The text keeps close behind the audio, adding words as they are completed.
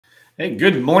Hey,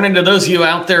 good morning to those of you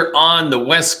out there on the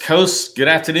West Coast. Good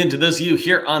afternoon to those of you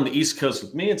here on the East Coast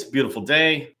with me. It's a beautiful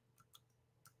day.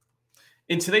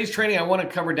 In today's training, I want to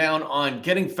cover down on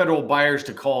getting federal buyers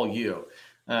to call you.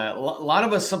 A lot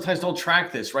of us sometimes don't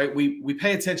track this, right? We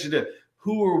pay attention to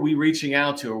who are we reaching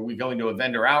out to? Are we going to a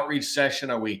vendor outreach session?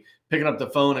 Are we picking up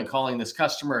the phone and calling this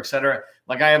customer, et cetera?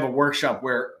 Like I have a workshop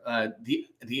where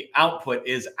the output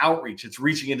is outreach. It's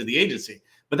reaching into the agency.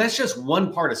 But that's just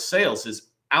one part of sales is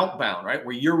outbound, right?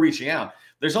 Where you're reaching out.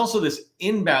 There's also this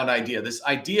inbound idea, this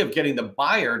idea of getting the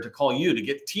buyer to call you, to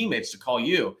get teammates to call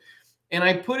you. And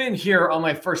I put in here on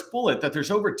my first bullet that there's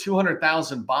over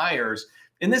 200,000 buyers.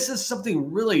 And this is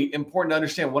something really important to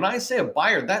understand. When I say a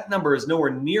buyer, that number is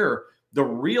nowhere near the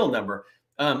real number.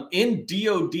 In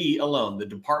DOD alone, the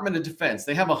Department of Defense,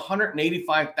 they have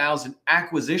 185,000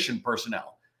 acquisition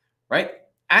personnel, right?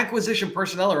 Acquisition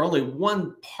personnel are only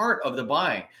one part of the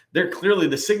buying. They're clearly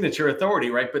the signature authority,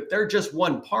 right? But they're just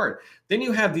one part. Then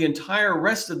you have the entire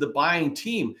rest of the buying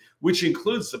team, which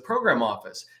includes the program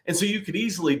office. And so you could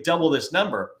easily double this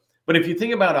number. But if you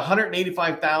think about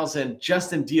 185,000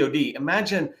 just in DOD,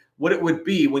 imagine what it would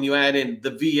be when you add in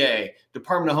the VA,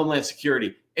 Department of Homeland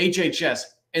Security, HHS,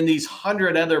 and these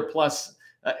 100 other plus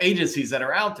agencies that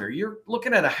are out there. You're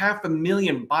looking at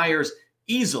 500,000 buyers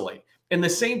easily. And the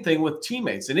same thing with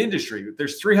teammates in industry.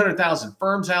 There's 300,000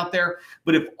 firms out there,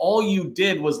 but if all you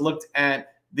did was looked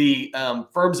at the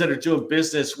firms that are doing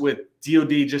business with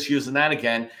DOD, just using that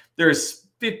again, there's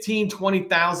 15,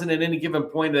 20,000 at any given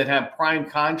point that have prime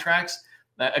contracts,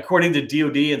 according to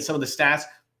DOD and some of the stats.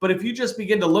 But if you just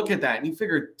begin to look at that and you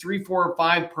figure 3, 4, or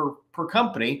 5 per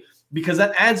company, because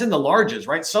that adds in the larges,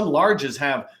 right? Some larges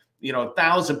have,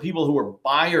 1,000 people who are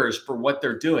buyers for what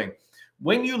they're doing.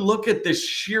 When you look at this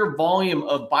sheer volume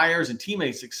of buyers and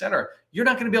teammates, et cetera, you're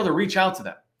not going to be able to reach out to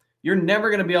them. You're never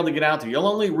going to be able to get out there. You'll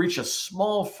only reach a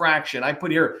small fraction. I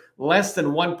put here less than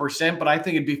 1%, but I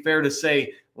think it'd be fair to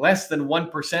say less than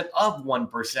 1% of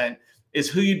 1% is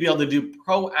who you'd be able to do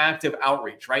proactive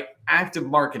outreach, right? Active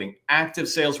marketing, active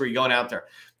sales where you're going out there.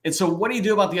 And so what do you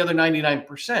do about the other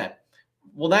 99%?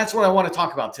 Well, that's what I want to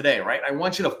talk about today, right? I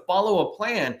want you to follow a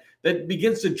plan that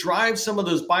begins to drive some of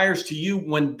those buyers to you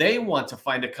when they want to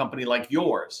find a company like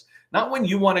yours. Not when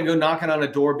you want to go knocking on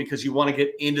a door because you want to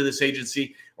get into this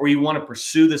agency or you want to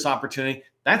pursue this opportunity.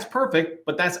 That's perfect,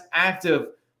 but that's active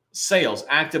sales,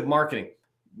 active marketing.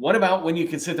 What about when you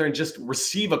can sit there and just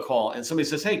receive a call and somebody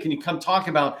says, hey, can you come talk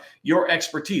about your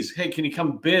expertise? Hey, can you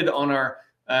come bid on our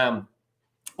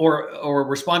or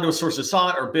respond to a source of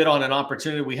thought or bid on an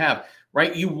opportunity we have,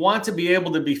 right? You want to be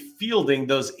able to be fielding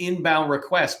those inbound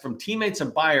requests from teammates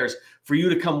and buyers for you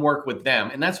to come work with them.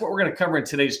 And that's what we're going to cover in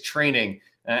today's training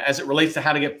as it relates to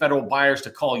how to get federal buyers to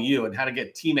call you and how to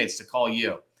get teammates to call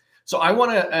you. So I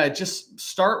want to just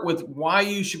start with why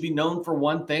you should be known for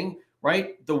one thing,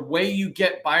 right? The way you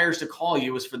get buyers to call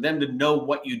you is for them to know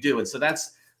what you do. And so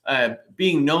that's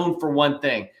being known for one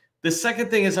thing. The second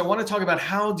thing is I want to talk about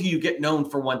how do you get known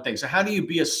for one thing? So how do you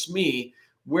be a SME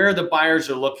where the buyers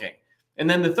are looking? And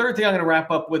then the third thing I'm going to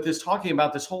wrap up with is talking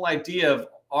about this whole idea of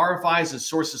RFIs and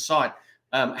sources sought.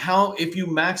 How if you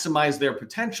maximize their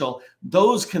potential,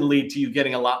 those can lead to you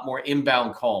getting a lot more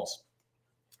inbound calls.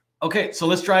 Okay, so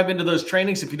let's dive into those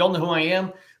trainings. If you don't know who I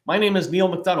am, my name is Neil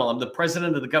McDonnell. I'm the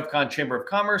president of the GovCon Chamber of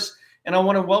Commerce, and I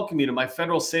want to welcome you to my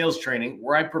federal sales training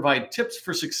where I provide tips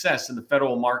for success in the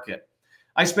federal market.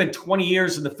 I spent 20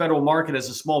 years in the federal market as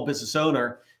a small business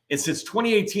owner. And since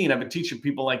 2018, I've been teaching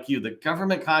people like you that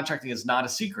government contracting is not a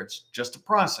secret, it's just a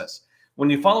process. When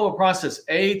you follow a process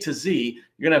A to Z,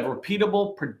 you're going to have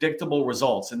repeatable, predictable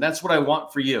results. And that's what I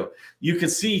want for you. You can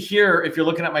see here, if you're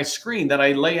looking at my screen, that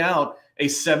I lay out a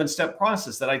 7-step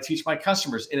process that I teach my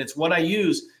customers. And it's what I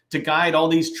use to guide all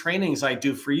these trainings I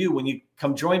do for you when you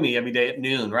come join me every day at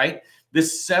noon, right?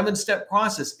 This 7-step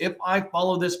process, if I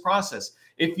follow this process,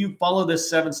 if you follow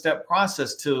this 7-step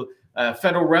process to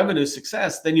federal revenue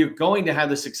success, then you're going to have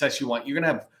the success you want. You're going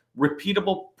to have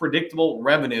repeatable, predictable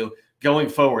revenue going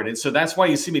forward. And so that's why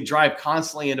you see me drive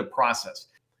constantly into process.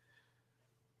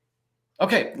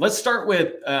 Okay, let's start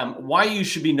with why you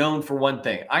should be known for one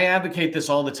thing. I advocate this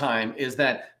all the time, is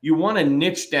that you want to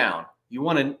niche down. You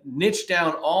want to niche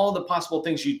down all the possible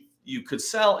things you could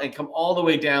sell and come all the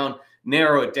way down,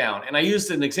 narrow it down. And I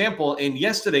used an example in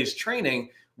yesterday's training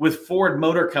with Ford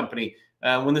Motor Company.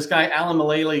 When this guy, Alan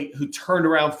Mullally, who turned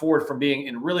around Ford from being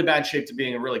in really bad shape to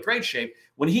being in really great shape,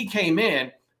 when he came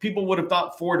in, people would have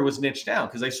thought Ford was niched down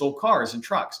because they sold cars and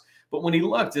trucks. But when he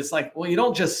looked, it's like, well, you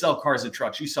don't just sell cars and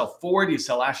trucks. You sell Ford, you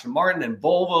sell Aston Martin and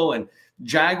Volvo and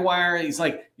Jaguar. He's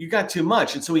like, you got too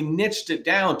much. And so he niched it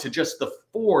down to just the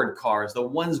Ford cars, the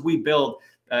ones we build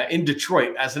in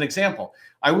Detroit, as an example.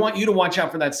 I want you to watch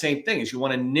out for that same thing. Is you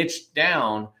want to niche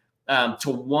down to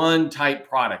one type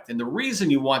product. And the reason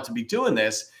you want to be doing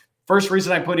this, first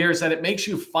reason I put here, is that it makes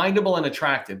you findable and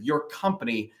attractive. Your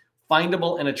company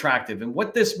findable and attractive. And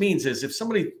what this means is if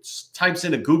somebody types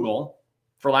into Google,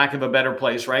 for lack of a better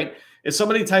place, right? If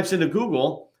somebody types into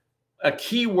Google a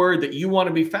keyword that you want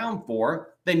to be found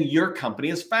for, then your company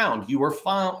is found. You are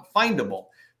findable.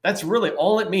 That's really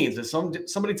all it means. If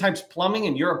somebody types plumbing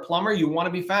and you're a plumber, you want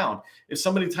to be found. If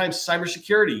somebody types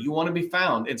cybersecurity, you want to be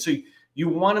found. And so you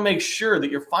want to make sure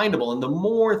that you're findable. And the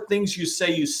more things you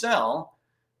say you sell,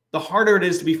 the harder it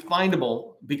is to be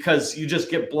findable, because you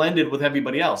just get blended with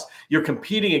everybody else. You're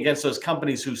competing against those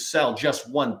companies who sell just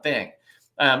one thing.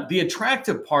 The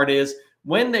attractive part is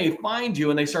when they find you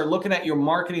and they start looking at your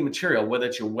marketing material, whether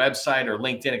it's your website or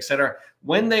LinkedIn, et cetera,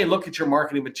 when they look at your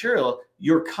marketing material,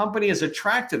 your company is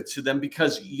attractive to them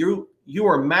because you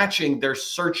are matching their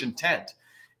search intent.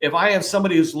 If I have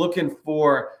somebody who's looking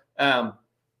for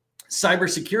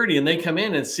cybersecurity and they come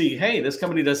in and see, hey, this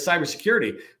company does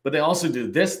cybersecurity, but they also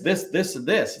do this, this, this, and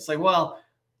this. It's like, well,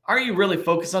 are you really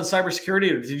focused on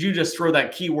cybersecurity, or did you just throw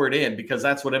that keyword in because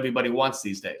that's what everybody wants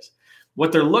these days?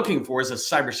 What they're looking for is a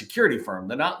cybersecurity firm.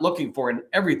 They're not looking for an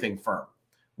everything firm.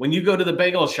 When you go to the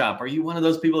bagel shop, are you one of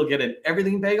those people who get an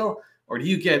everything bagel, or do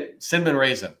you get cinnamon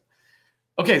raisin?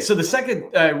 Okay, so the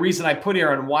second reason I put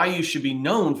here on why you should be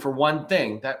known for one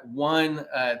thing, that one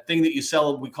thing that you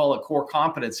sell, we call a core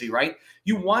competency, right?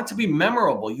 You want to be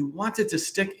memorable. You want it to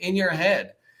stick in your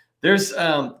head. There's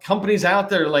companies out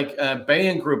there like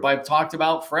Bain Group, I've talked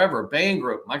about forever. Bain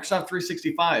Group, Microsoft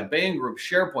 365, Bain Group,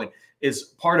 SharePoint is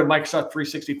part of Microsoft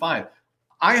 365.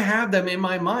 I have them in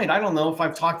my mind. I don't know if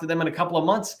I've talked to them in a couple of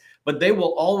months, but they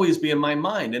will always be in my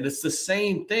mind. And it's the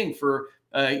same thing for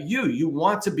you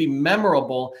want to be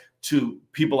memorable to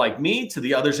people like me, to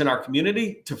the others in our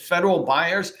community, to federal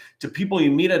buyers, to people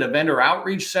you meet at a vendor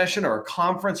outreach session or a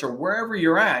conference or wherever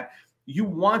you're at. You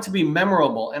want to be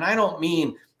memorable. And I don't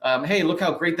mean, hey, look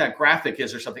how great that graphic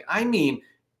is or something. I mean,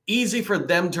 easy for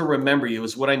them to remember you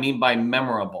is what I mean by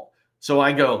memorable. So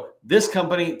I go, this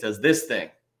company does this thing.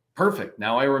 Perfect.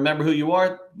 Now I remember who you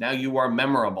are. Now you are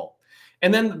memorable.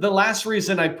 And then the last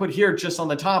reason I put here just on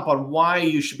the top on why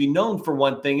you should be known for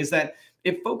one thing is that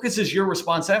it focuses your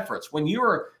response efforts. When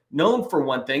you're known for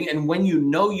one thing and when you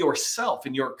know yourself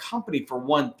and your company for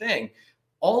one thing,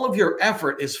 all of your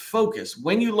effort is focused.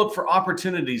 When you look for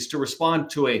opportunities to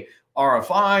respond to a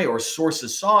RFI or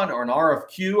sources sought or an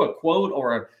RFQ, a quote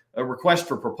or a request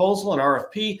for proposal, an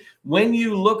RFP, when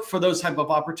you look for those type of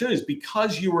opportunities,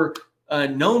 because you were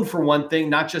known for one thing,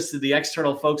 not just to the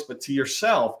external folks, but to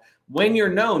yourself, when you're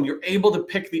known, you're able to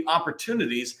pick the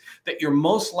opportunities that you're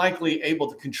most likely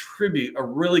able to contribute a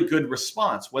really good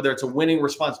response, whether it's a winning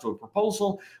response to a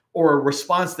proposal or a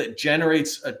response that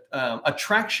generates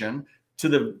attraction to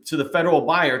the federal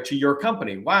buyer, to your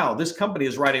company. Wow, this company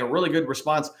is writing a really good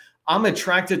response. I'm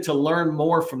attracted to learn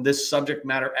more from this subject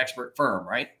matter expert firm,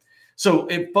 right? So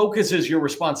it focuses your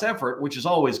response effort, which is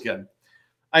always good.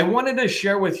 I wanted to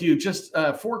share with you just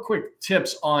 4 quick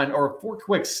tips on, or 4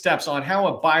 quick steps on how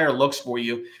a buyer looks for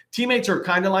you. Teammates are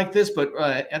kind of like this, but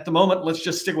at the moment, let's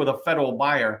just stick with a federal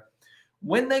buyer.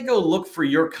 When they go look for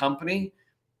your company,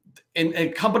 in a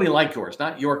company like yours,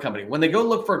 not your company, when they go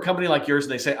look for a company like yours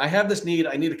and they say, I have this need,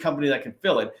 I need a company that can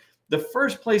fill it, the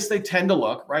first place they tend to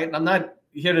look, right? And I'm not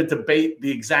here to debate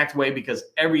the exact way because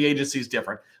every agency is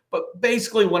different, but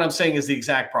basically what I'm saying is the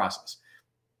exact process.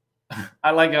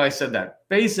 I like how I said that.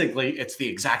 Basically, it's the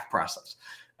exact process.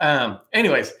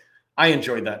 Anyways, I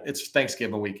enjoyed that. It's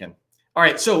Thanksgiving weekend. All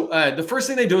right. So the first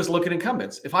thing they do is look at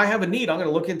incumbents. If I have a need, I'm going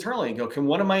to look internally and go, can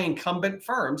one of my incumbent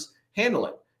firms handle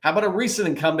it? How about a recent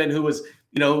incumbent who was,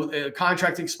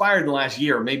 contract expired in the last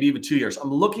year, maybe even 2 years?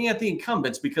 I'm looking at the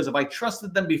incumbents because if I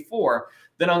trusted them before,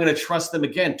 then I'm going to trust them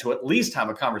again to at least have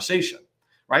a conversation,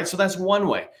 right? So that's one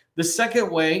way. The second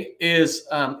way is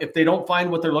if they don't find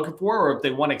what they're looking for, or if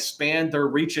they want to expand their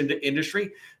reach into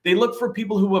industry, they look for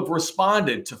people who have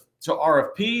responded to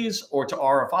RFPs or to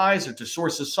RFIs or to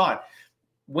sources sought.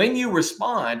 When you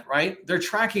respond, right, they're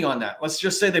tracking on that. Let's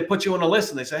just say they put you on a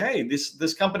list and they say, hey,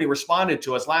 this company responded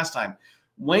to us last time.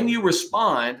 When you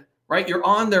respond, right, you're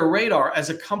on their radar as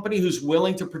a company who's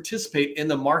willing to participate in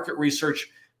the market research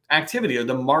activity or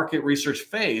the market research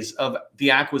phase of the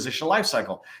acquisition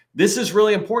lifecycle. This is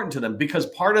really important to them because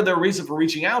part of their reason for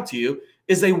reaching out to you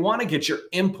is they want to get your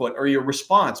input or your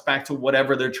response back to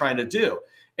whatever they're trying to do.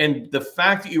 And the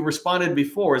fact that you responded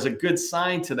before is a good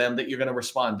sign to them that you're going to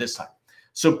respond this time.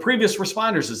 So previous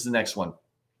responders is the next one.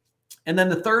 And then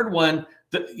the third one,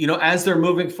 as they're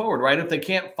moving forward, right? If they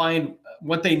can't find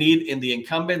what they need in the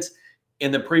incumbents,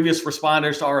 in the previous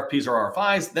responders to RFPs or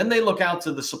RFIs. Then they look out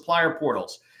to the supplier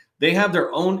portals. They have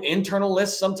their own internal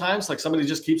lists sometimes, like somebody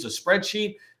just keeps a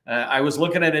spreadsheet. I was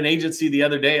looking at an agency the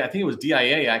other day, I think it was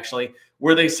DIA actually,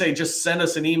 where they say, just send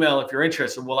us an email if you're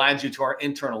interested. We'll add you to our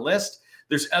internal list.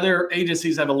 There's other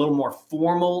agencies that have a little more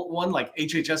formal one, like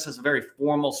HHS has a very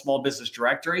formal small business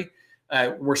directory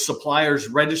where suppliers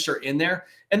register in there.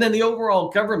 And then the overall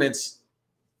government's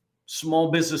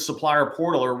small business supplier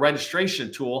portal or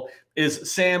registration tool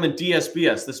is SAM and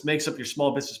DSBS. This makes up your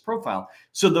small business profile.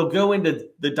 So they'll go into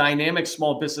the dynamic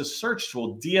small business search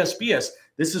tool, DSBS.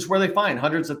 This is where they find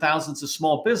hundreds of thousands of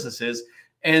small businesses.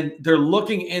 And they're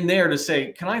looking in there to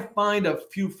say, can I find a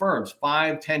few firms,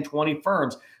 5, 10, 20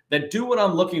 firms that do what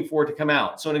I'm looking for to come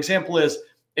out? So an example is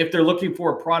if they're looking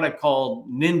for a product called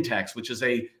Nintex, which is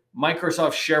a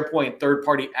Microsoft SharePoint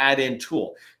third-party add-in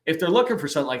tool. If they're looking for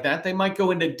something like that, they might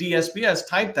go into DSBS,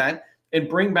 type that, and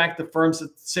bring back the firms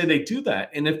that say they do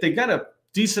that. And if they got a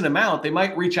decent amount, they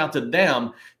might reach out to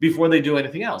them before they do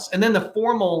anything else. And then the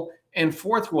formal and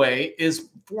fourth way is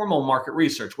formal market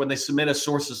research. When they submit a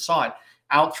sources sought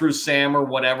out through SAM or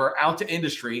whatever, out to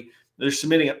industry, they're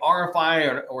submitting an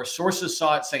RFI or sources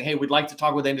sought saying, hey, we'd like to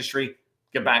talk with industry,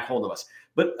 get back hold of us.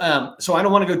 But so I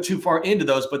don't want to go too far into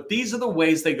those, but these are the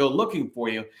ways they go looking for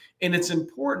you. And it's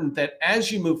important that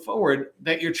as you move forward,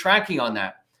 that you're tracking on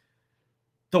that.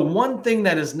 The one thing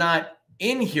that is not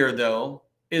in here, though,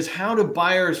 is how do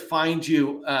buyers find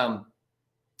you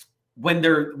when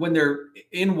they're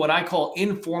in what I call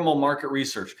informal market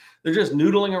research. They're just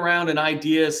noodling around an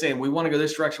idea saying, we want to go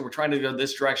this direction. We're trying to go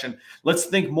this direction. Let's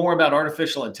think more about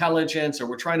artificial intelligence, or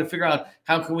we're trying to figure out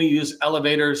how can we use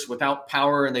elevators without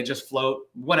power and they just float,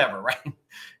 whatever, right?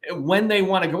 When they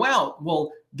want to go out,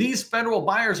 well, these federal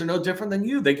buyers are no different than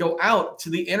you. They go out to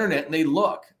the internet and they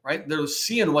look, right? They're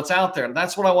seeing what's out there. And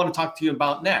that's what I want to talk to you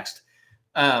about next.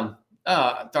 Darn,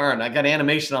 I got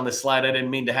animation on this slide. I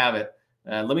didn't mean to have it.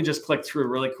 Let me just click through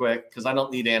really quick because I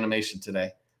don't need animation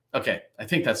today. Okay, I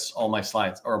think that's all my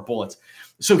slides or bullets.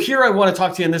 So here I want to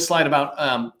talk to you in this slide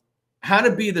about how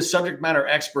to be the subject matter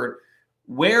expert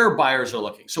where buyers are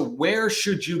looking. So where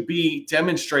should you be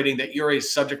demonstrating that you're a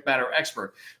subject matter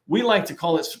expert? We like to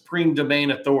call it supreme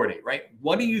domain authority, right?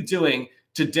 What are you doing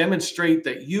to demonstrate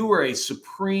that you are a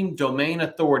supreme domain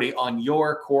authority on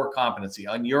your core competency,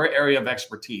 on your area of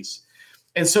expertise?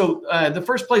 And so the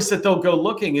first place that they'll go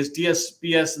looking is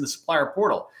DSBS and the supplier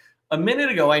portal. A minute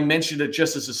ago, I mentioned it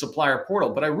just as a supplier portal,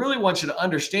 but I really want you to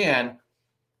understand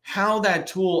how that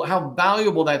tool, how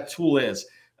valuable that tool is.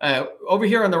 Over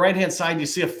here on the right-hand side, you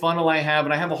see a funnel I have,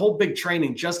 and I have a whole big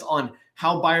training just on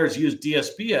how buyers use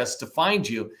DSBS to find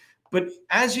you. But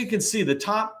as you can see, the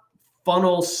top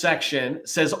funnel section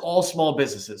says all small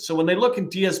businesses. So when they look in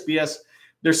DSBS,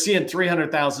 they're seeing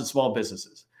 300,000 small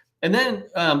businesses. And then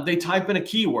they type in a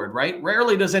keyword, right?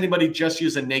 Rarely does anybody just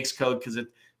use a NAICS code because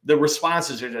the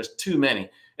responses are just too many.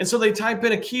 And so they type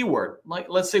in a keyword, like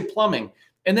let's say plumbing.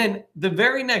 And then the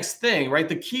very next thing, right?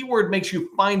 The keyword makes you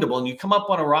findable and you come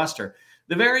up on a roster.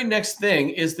 The very next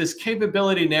thing is this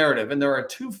capability narrative. And there are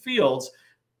 2 fields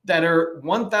that are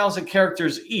 1,000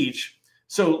 characters each.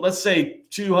 So let's say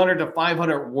 200 to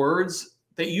 500 words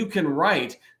that you can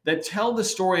write that tell the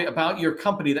story about your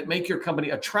company, that make your company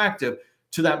attractive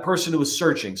to that person who is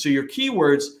searching. So your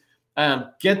keywords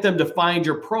get them to find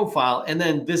your profile. And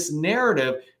then this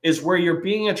narrative is where you're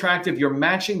being attractive. You're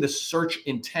matching the search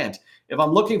intent. If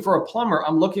I'm looking for a plumber,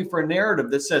 I'm looking for a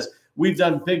narrative that says, we've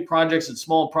done big projects and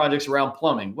small projects around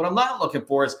plumbing. What I'm not looking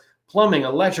for is plumbing,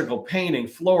 electrical, painting,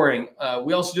 flooring.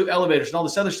 We also do elevators and all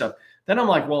this other stuff. Then I'm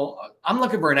like, well, I'm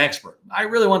looking for an expert. I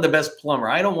really want the best plumber.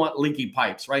 I don't want leaky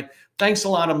pipes, right? Thanks a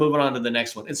lot. I'm moving on to the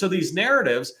next one. And so these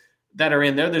narratives that are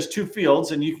in there, there's 2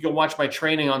 fields, and you can go watch my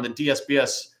training on the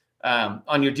DSBS,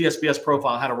 on your DSBS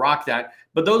profile, how to rock that.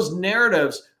 But those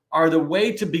narratives are the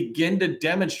way to begin to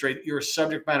demonstrate your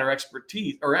subject matter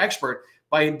expertise or expert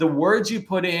by the words you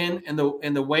put in and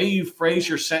the way you phrase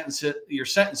your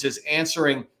sentences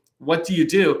answering what do you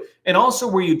do, and also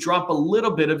where you drop a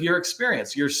little bit of your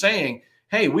experience. You're saying,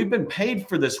 hey, we've been paid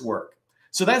for this work.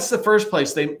 So that's the first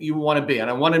place you want to be. And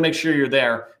I want to make sure you're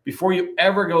there before you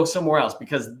ever go somewhere else,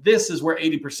 because this is where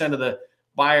 80% of the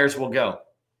buyers will go.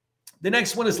 The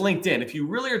next one is LinkedIn. If you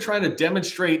really are trying to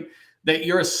demonstrate that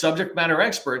you're a subject matter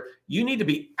expert, you need to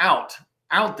be out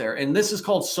there. And this is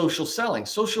called social selling.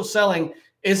 Social selling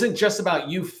isn't just about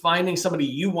you finding somebody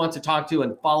you want to talk to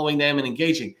and following them and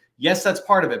engaging. Yes, that's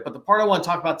part of it. But the part I want to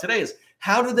talk about today is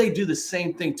how do they do the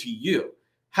same thing to you?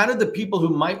 How do the people who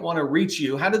might want to reach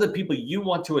you, how do the people you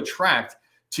want to attract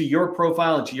to your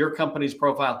profile and to your company's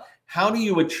profile, how do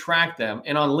you attract them?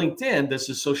 And on LinkedIn, this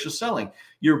is social selling.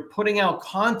 You're putting out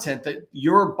content that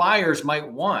your buyers might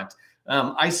want.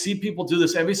 I see people do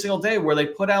this every single day where they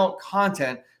put out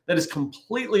content that is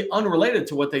completely unrelated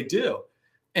to what they do.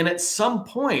 And at some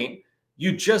point,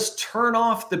 you just turn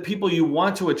off the people you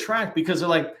want to attract because they're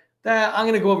like, I'm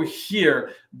going to go over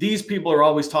here. These people are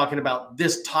always talking about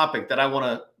this topic that I want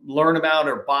to learn about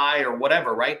or buy or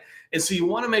whatever, right? And so you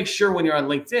want to make sure when you're on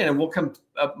LinkedIn, and we'll come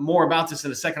up more about this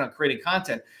in a second on creating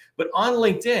content, but on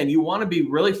LinkedIn, you want to be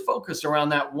really focused around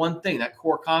that one thing, that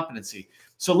core competency.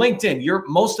 So LinkedIn,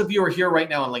 most of you are here right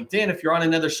now on LinkedIn. If you're on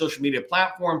another social media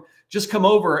platform, just come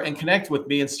over and connect with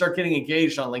me and start getting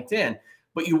engaged on LinkedIn.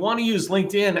 But you want to use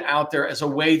LinkedIn out there as a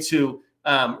way to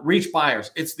reach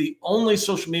buyers. It's the only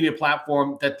social media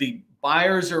platform that the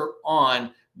buyers are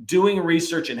on doing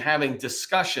research and having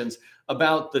discussions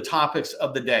about the topics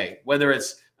of the day, whether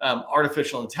it's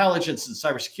artificial intelligence and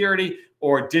cybersecurity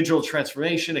or digital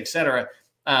transformation, et cetera.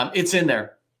 It's in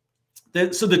there.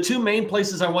 So the two main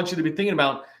places I want you to be thinking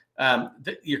about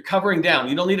that you're covering down.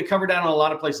 You don't need to cover down on a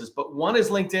lot of places, but one is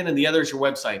LinkedIn and the other is your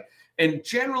website. And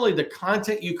generally the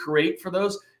content you create for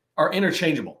those are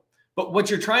interchangeable. But what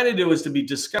you're trying to do is to be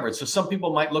discovered. So some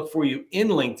people might look for you in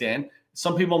LinkedIn.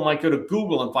 Some people might go to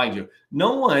Google and find you.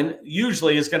 No one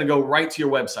usually is going to go right to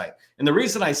your website. And the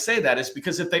reason I say that is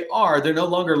because if they are, they're no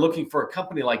longer looking for a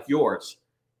company like yours.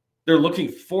 They're looking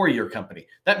for your company.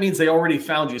 That means they already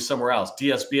found you somewhere else,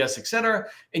 DSBS, et cetera,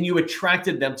 and you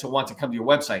attracted them to want to come to your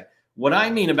website. What I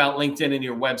mean about LinkedIn and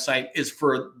your website is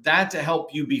for that to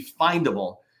help you be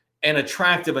findable and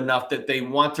attractive enough that they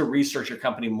want to research your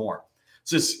company more.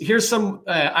 So here's some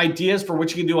ideas for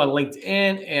what you can do on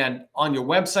LinkedIn and on your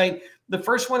website. The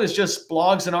first one is just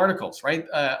blogs and articles, right?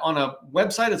 On a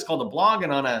website, it's called a blog,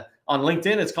 and on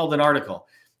LinkedIn, it's called an article.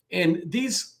 And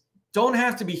these don't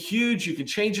have to be huge. You can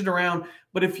change it around.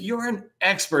 But if you're an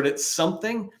expert at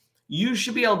something, you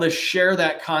should be able to share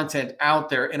that content out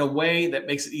there in a way that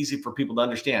makes it easy for people to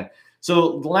understand.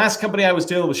 So the last company I was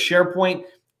dealing with SharePoint,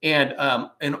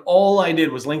 and all I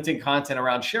did was LinkedIn content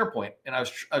around SharePoint. And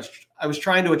I was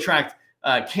trying to attract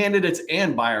candidates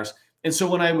and buyers. And so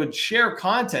when I would share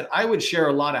content, I would share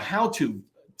a lot of how-to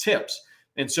tips.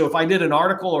 And so if I did an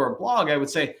article or a blog, I would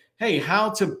say, hey, how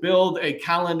to build a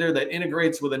calendar that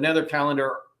integrates with another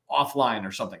calendar offline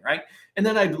or something, right? And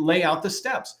then I'd lay out the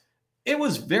steps. It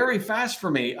was very fast for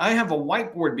me. I have a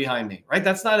whiteboard behind me, right?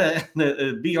 That's not a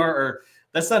BR, or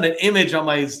that's not an image on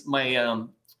my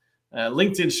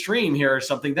LinkedIn stream here or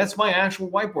something. That's my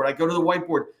actual whiteboard. I go to the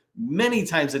whiteboard many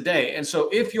times a day. And so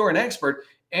if you're an expert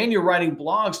and you're writing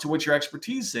blogs to what your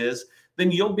expertise is,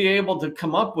 then you'll be able to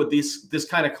come up with this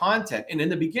kind of content. And in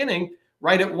the beginning,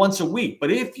 write it once a week.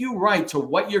 But if you write to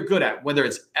what you're good at, whether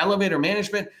it's elevator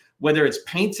management, whether it's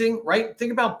painting, right?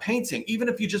 Think about painting. Even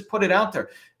if you just put it out there,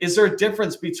 is there a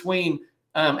difference between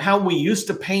how we used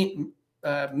to paint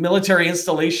military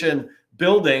installation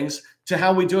buildings to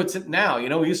how we do it now? You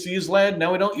know, we used to use lead.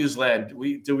 Now we don't use lead.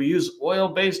 Do we use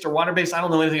oil-based or water-based? I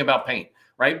don't know anything about paint,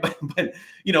 right? But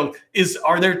you know,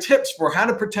 are there tips for how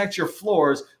to protect your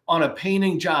floors on a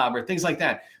painting job or things like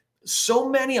that? So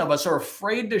many of us are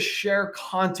afraid to share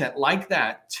content like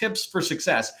that, tips for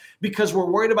success, because we're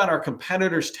worried about our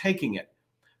competitors taking it.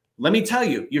 Let me tell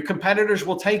you, your competitors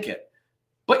will take it,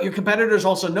 but your competitors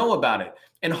also know about it.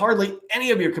 And hardly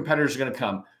any of your competitors are going to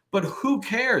come. But who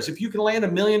cares if you can land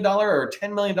 $1 million or a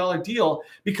 $10 million deal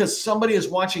because somebody is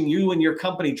watching you and your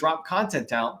company drop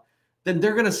content out? Then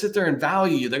they're going to sit there and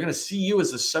value you. They're going to see you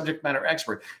as a subject matter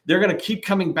expert. They're going to keep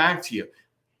coming back to you.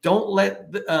 Don't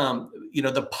let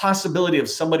the possibility of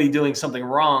somebody doing something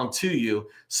wrong to you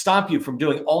stop you from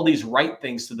doing all these right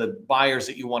things to the buyers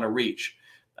that you want to reach.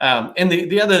 And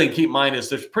the other thing to keep in mind is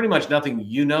there's pretty much nothing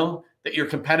you know that your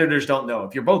competitors don't know.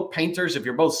 If you're both painters, if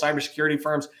you're both cybersecurity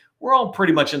firms, we're all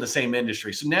pretty much in the same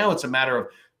industry. So now it's a matter of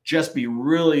just be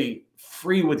really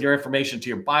free with your information to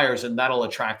your buyers, and that'll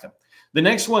attract them. The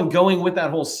next one, going with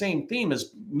that whole same theme,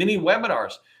 is mini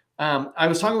webinars. I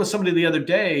was talking with somebody the other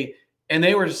day, and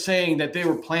they were saying that they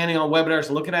were planning on webinars,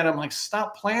 looking at them like,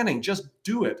 stop planning, just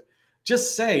do it.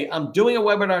 Just say, I'm doing a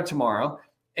webinar tomorrow,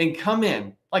 and come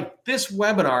in. Like this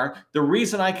webinar, the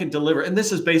reason I can deliver, and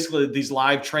this is basically these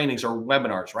live trainings or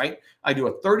webinars, right? I do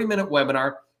a 30-minute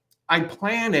webinar. I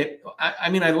plan it. I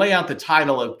mean, I lay out the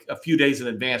title a few days in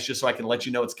advance just so I can let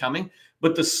you know it's coming.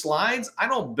 But the slides, I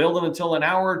don't build them until an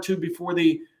hour or two before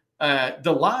the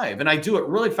live, and I do it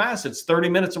really fast. It's 30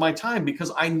 minutes of my time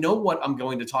because I know what I'm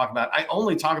going to talk about. I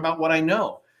only talk about what I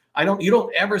know. You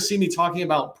don't ever see me talking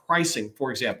about pricing,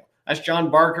 for example. That's John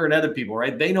Barker and other people,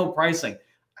 right? They know pricing.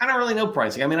 I don't really know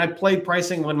pricing. I mean, I played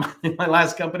pricing when in my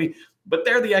last company, but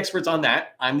they're the experts on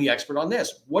that. I'm the expert on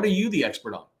this. What are you the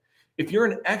expert on? If you're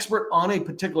an expert on a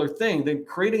particular thing, then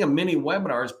creating a mini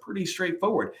webinar is pretty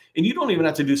straightforward. And you don't even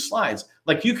have to do slides.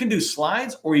 Like you can do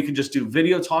slides, or you can just do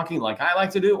video talking like I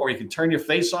like to do, or you can turn your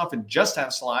face off and just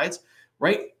have slides,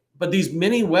 right? But these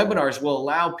mini webinars will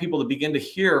allow people to begin to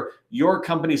hear your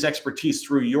company's expertise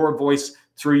through your voice,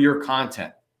 through your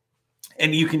content.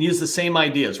 And you can use the same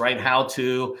ideas, right? How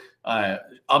to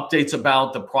updates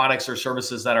about the products or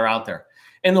services that are out there.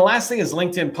 And the last thing is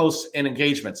LinkedIn posts and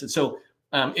engagements. And so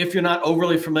if you're not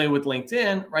overly familiar with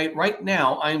LinkedIn, right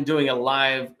now I'm doing a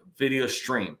live video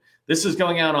stream. This is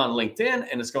going out on LinkedIn,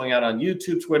 and it's going out on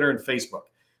YouTube, Twitter, and Facebook.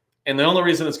 And the only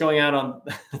reason it's going out on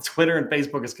Twitter and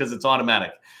Facebook is because it's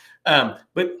automatic.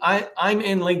 But I'm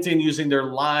in LinkedIn using their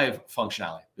live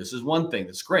functionality. This is one thing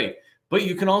that's great. But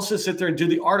you can also sit there and do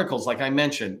the articles, like I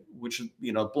mentioned, which is,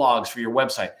 blogs for your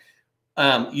website.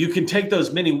 You can take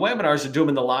those mini webinars and do them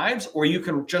in the lives, or you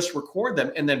can just record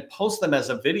them and then post them as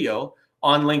a video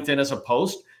on LinkedIn as a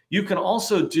post. You can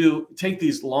also take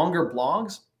these longer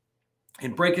blogs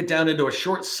and break it down into a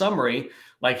short summary.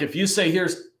 Like if you say,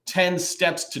 here's 10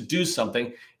 steps to do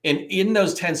something, and in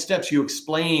those 10 steps, you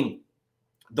explain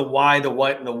the why, the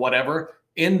what, and the whatever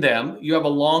in them, you have a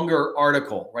longer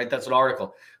article, right? That's an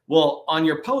article. Well, on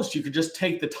your post, you could just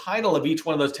take the title of each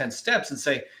one of those 10 steps and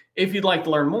say, if you'd like to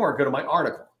learn more, go to my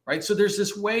article, right? So there's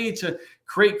this way to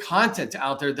create content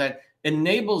out there that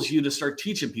enables you to start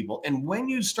teaching people. And when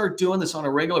you start doing this on a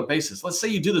regular basis, let's say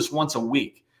you do this once a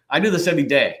week. I do this every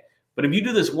day, but if you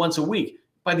do this once a week,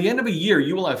 by the end of a year,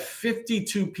 you will have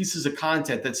 52 pieces of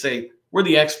content that say, we're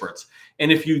the experts.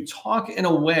 And if you talk in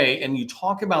a way and you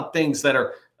talk about things that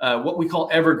are what we call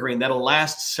evergreen, that'll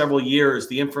last several years,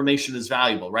 the information is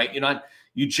valuable, right?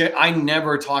 I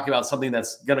never talk about something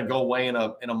that's going to go away in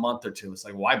a month or two. It's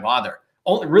like, why bother?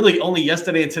 Only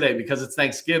yesterday and today, because it's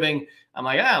Thanksgiving. I'm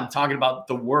like, I'm talking about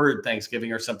the word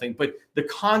Thanksgiving or something, but the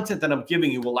content that I'm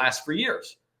giving you will last for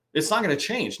years. It's not going to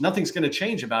change. Nothing's going to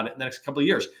change about it in the next couple of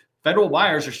years. Federal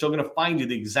buyers are still going to find you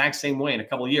the exact same way in a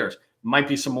couple of years. Might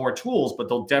be some more tools, but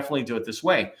they'll definitely do it this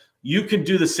way. You can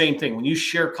do the same thing. When you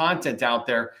share content out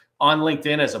there on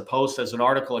LinkedIn as a post, as an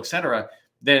article, etc.,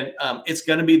 then it's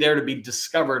going to be there to be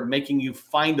discovered, making you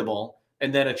findable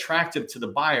and then attractive to the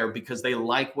buyer because they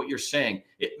like what you're saying.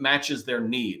 It matches their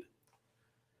need.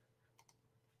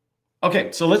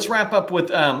 Okay, so let's wrap up with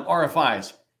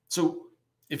RFIs. So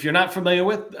if you're not familiar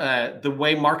with the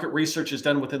way market research is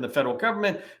done within the federal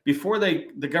government, before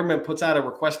the government puts out a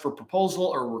request for proposal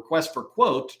or a request for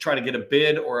quote to try to get a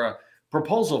bid or a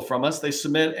proposal from us, they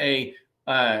submit a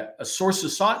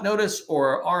sources sought notice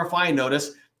or RFI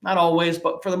notice. Not always,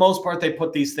 but for the most part, they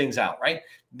put these things out, right?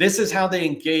 This is how they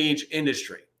engage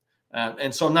industry.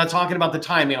 And so I'm not talking about the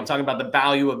timing. I'm talking about the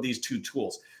value of these two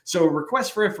tools. So a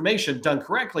request for information done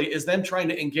correctly is them trying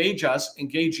to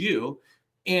engage you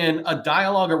in a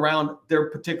dialogue around their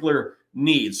particular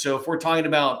needs. So if we're talking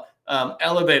about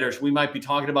elevators, we might be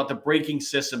talking about the braking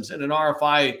systems. In an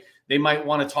RFI, they might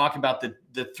want to talk about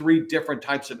the 3 different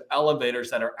types of elevators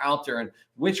that are out there and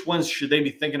which ones should they be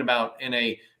thinking about in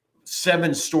a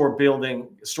 7-story building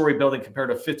compared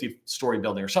to a 50-story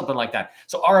building or something like that.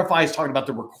 So RFI is talking about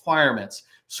the requirements.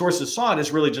 Sources sought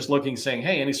is really just looking, saying,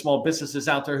 hey, any small businesses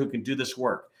out there who can do this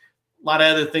work? A lot of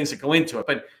other things that go into it,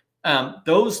 but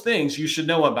those things you should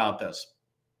know about this.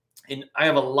 And I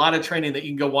have a lot of training that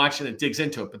you can go watch and it digs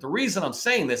into it. But the reason I'm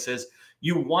saying this is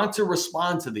you want to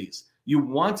respond to these. You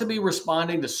want to be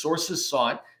responding to sources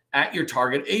sought at your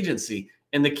target agency.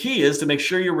 And the key is to make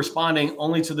sure you're responding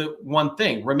only to the one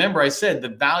thing. Remember, I said the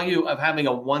value of having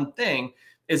a one thing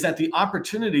is that the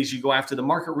opportunities you go after, the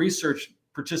market research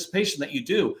participation that you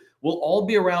do, will all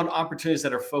be around opportunities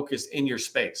that are focused in your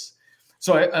space.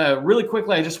 So really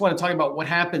quickly, I just want to talk about what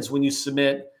happens when you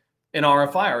submit an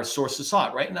RFI or a sources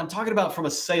sought, right? And I'm talking about from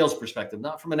a sales perspective,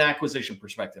 not from an acquisition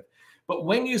perspective. But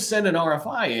when you send an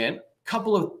RFI in, a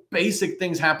couple of basic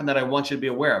things happen that I want you to be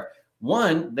aware of.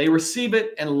 One, they receive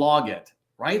it and log it.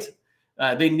 Right?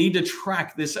 They need to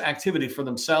track this activity for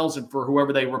themselves and for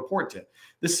whoever they report to.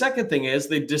 The second thing is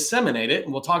they disseminate it,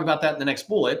 and we'll talk about that in the next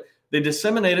bullet. They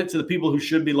disseminate it to the people who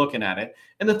should be looking at it.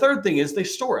 And the third thing is they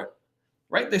store it,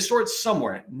 right? They store it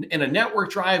somewhere in a network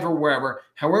drive or wherever.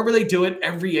 However they do it,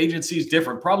 every agency is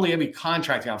different. Probably every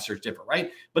contracting officer is different,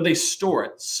 right? But they store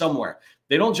it somewhere.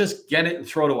 They don't just get it and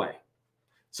throw it away.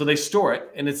 So they store it,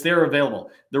 and it's there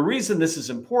available. The reason this is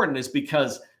important is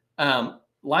because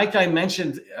like I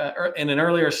mentioned in an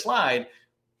earlier slide,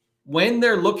 when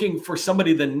they're looking for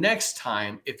somebody the next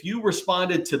time, if you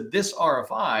responded to this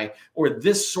RFI or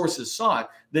this source is sought,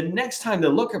 the next time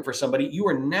they're looking for somebody, you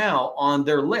are now on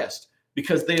their list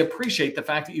because they appreciate the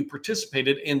fact that you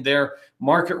participated in their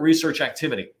market research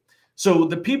activity. So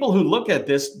the people who look at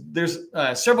this, there's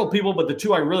several people, but the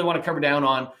two I really want to cover down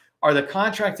on are the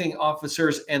contracting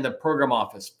officers and the program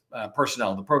office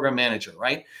personnel, the program manager,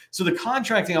 right? So the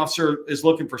contracting officer is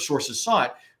looking for sources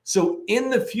sought. So in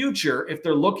the future, if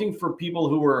they're looking for people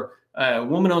who are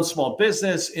woman-owned small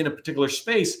business in a particular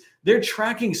space, they're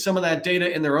tracking some of that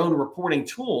data in their own reporting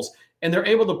tools, and they're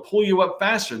able to pull you up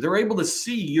faster. They're able to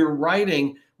see you're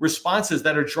writing responses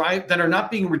that are not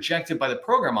being rejected by the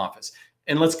program office.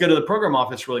 And let's go to the program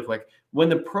office really quick. When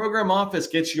the program office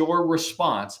gets your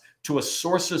response to a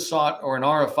sources sought or an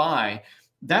RFI,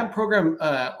 that program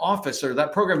office or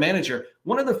that program manager,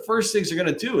 one of the first things they're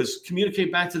going to do is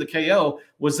communicate back to the KO,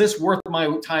 was this worth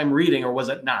my time reading or was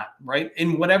it not, right?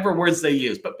 In whatever words they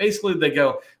use. But basically they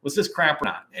go, was this crap or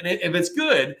not? And if it's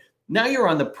good, now you're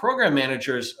on the program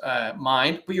manager's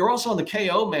mind, but you're also on the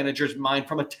KO manager's mind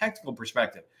from a technical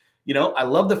perspective. You know, I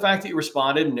love the fact that you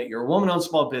responded and that you're a woman-owned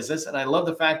small business. And I love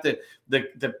the fact that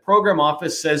the program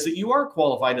office says that you are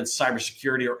qualified in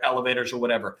cybersecurity or elevators or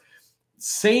whatever.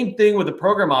 Same thing with the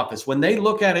program office. When they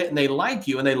look at it and they like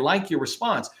you and they like your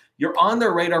response, you're on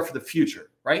their radar for the future,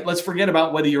 right? Let's forget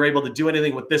about whether you're able to do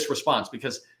anything with this response,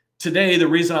 because today the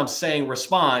reason I'm saying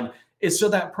respond is so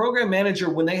that program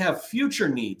manager, when they have future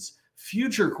needs,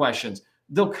 future questions,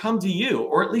 they'll come to you,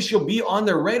 or at least you'll be on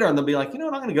their radar and they'll be like, you know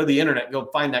what, I'm going to go to the internet and go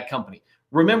find that company.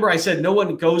 Remember, I said no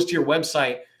one goes to your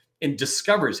website and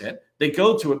discovers it. They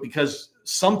go to it because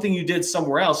something you did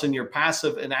somewhere else in your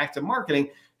passive and active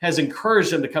marketing has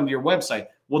encouraged them to come to your website.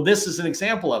 Well, this is an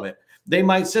example of it. They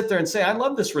might sit there and say, I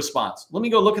love this response. Let me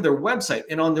go look at their website.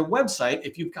 And on their website,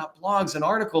 if you've got blogs and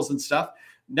articles and stuff,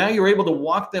 now you're able to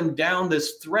walk them down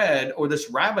this thread or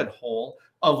this rabbit hole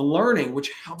of learning,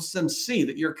 which helps them see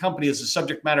that your company is a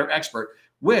subject matter expert,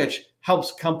 which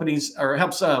helps companies or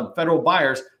helps federal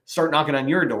buyers start knocking on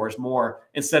your doors more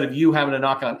instead of you having to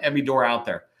knock on every door out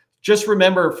there. Just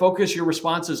remember, focus your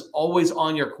responses always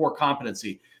on your core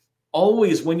competency.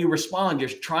 Always, when you respond, you're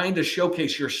trying to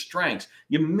showcase your strengths.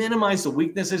 You minimize the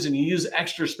weaknesses and you use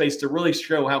extra space to really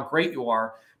show how great you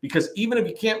are, because even if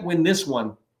you can't win this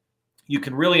one, you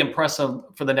can really impress them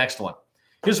for the next one.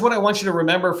 Here's what I want you to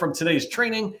remember from today's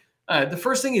training. The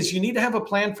first thing is you need to have a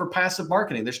plan for passive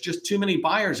marketing. There's just too many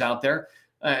buyers out there.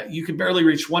 You can barely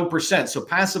reach 1%. So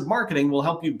passive marketing will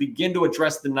help you begin to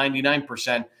address the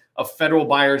 99% of federal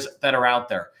buyers that are out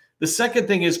there. The second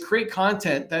thing is create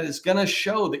content that is going to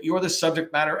show that you're the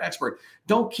subject matter expert.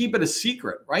 Don't keep it a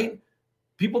secret, right?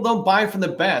 People don't buy from the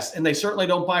best, and they certainly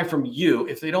don't buy from you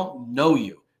if they don't know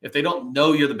you, if they don't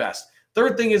know you're the best.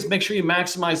 Third thing is make sure you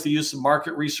maximize the use of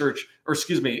market research, or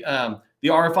the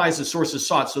RFIs and sources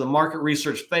sought. So the market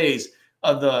research phase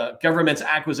of the government's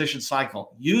acquisition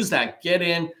cycle. Use that, get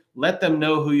in, let them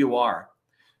know who you are.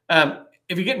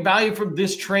 If you're getting value from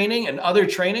this training and other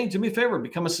training, do me a favor,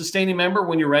 become a sustaining member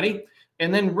when you're ready.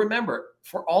 And then remember,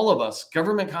 for all of us,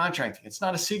 government contracting, it's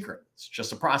not a secret. It's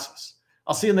just a process.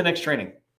 I'll see you in the next training.